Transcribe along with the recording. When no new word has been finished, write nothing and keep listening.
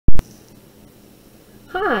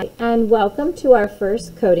Hi, and welcome to our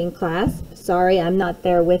first coding class. Sorry I'm not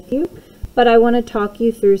there with you, but I want to talk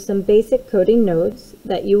you through some basic coding notes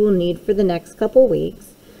that you will need for the next couple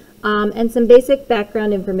weeks, and some basic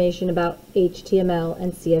background information about HTML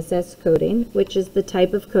and CSS coding, which is the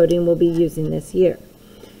type of coding we'll be using this year.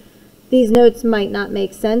 These notes might not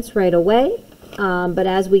make sense right away, but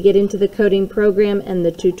as we get into the coding program and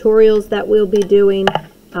the tutorials that we'll be doing,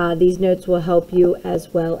 these notes will help you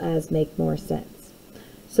as well as make more sense.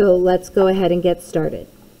 So let's go ahead and get started.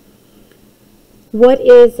 What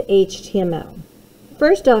is HTML?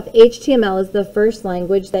 First off, HTML is the first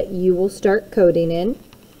language that you will start coding in,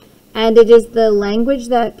 and it is the language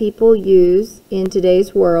that people use in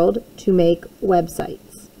today's world to make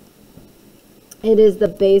websites. It is the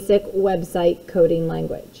basic website coding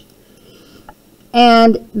language.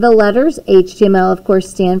 And the letters HTML, of course,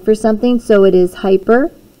 stand for something, so it is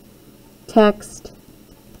Hypertext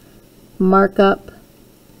Markup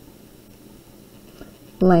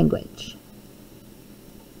Language.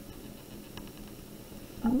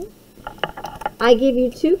 I give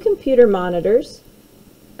you two computer monitors,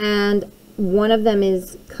 and one of them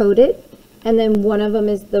is coded, and then one of them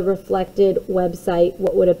is the reflected website,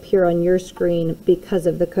 what would appear on your screen because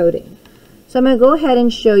of the coding. So I'm going to go ahead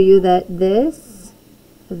and show you that this,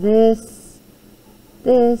 and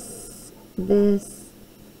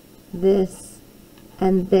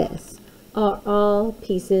this are all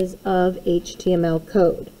pieces of HTML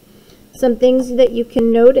code. Some things that you can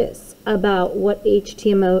notice about what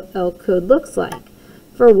HTML code looks like.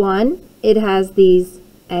 For one, it has these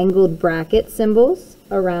angled bracket symbols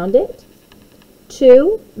around it.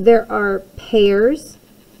 Two, there are pairs.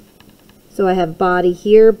 So I have body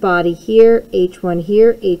here, H1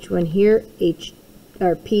 here, H1 here,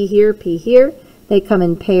 P here, P here. They come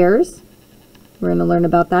in pairs. We're going to learn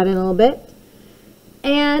about that in a little bit.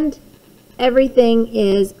 And everything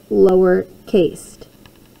is lowercase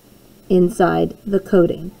inside the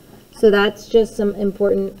coding. So that's just some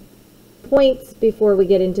important points before we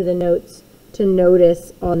get into the notes to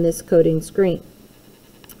notice on this coding screen.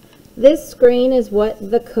 This screen is what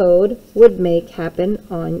the code would make happen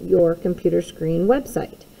on your computer screen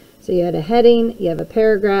website. So you had a heading, you have a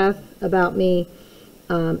paragraph about me,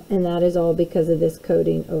 and that is all because of this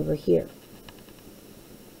coding over here.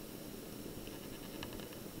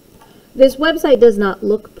 This website does not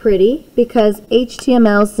look pretty because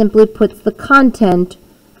HTML simply puts the content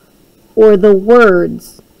or the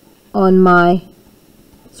words on my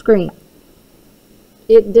screen.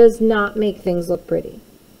 It does not make things look pretty.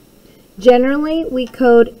 Generally, we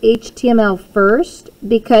code HTML first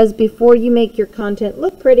because before you make your content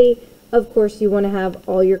look pretty, of course you want to have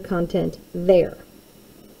all your content there.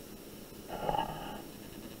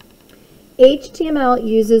 HTML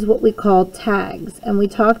uses what we call tags, and we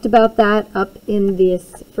talked about that up in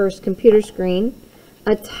this first computer screen.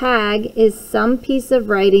 A tag is some piece of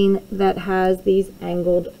writing that has these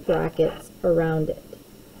angled brackets around it.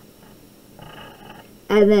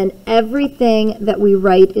 And then everything that we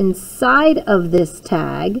write inside of this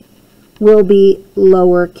tag will be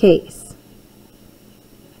lowercase.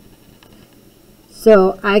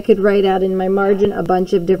 So I could write out in my margin a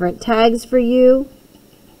bunch of different tags for you.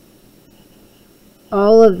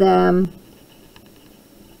 All of them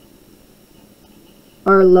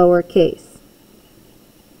are lowercase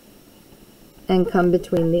and come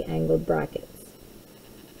between the angled brackets.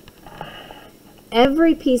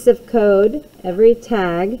 Every piece of code, every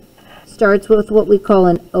tag, starts with what we call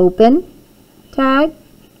an open tag.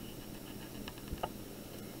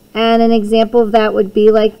 And an example of that would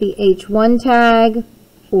be like the H1 tag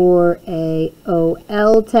or a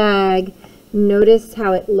OL tag. Notice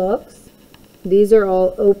how it looks. These are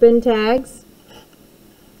all open tags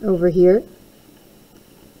over here.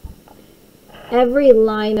 Every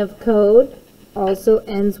line of code also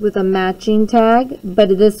ends with a matching tag, but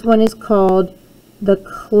this one is called the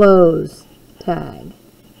close tag.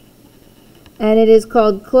 And it is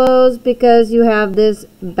called close because you have this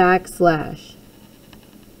backslash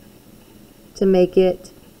to make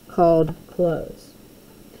it called close.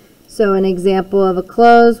 So an example of a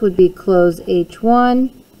close would be close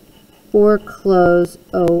H1 or close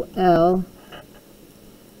OL.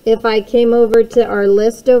 If I came over to our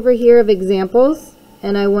list over here of examples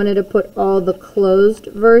and I wanted to put all the closed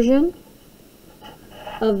version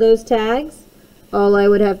of those tags, all I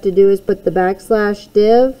would have to do is put the backslash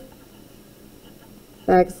div,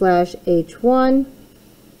 backslash H1,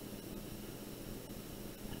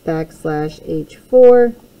 backslash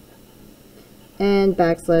H4, and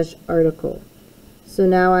backslash article. So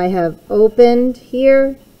now I have opened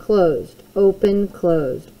here, closed, open,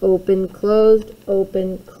 closed, open, closed,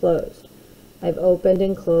 open, closed. I've opened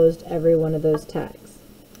and closed every one of those tags.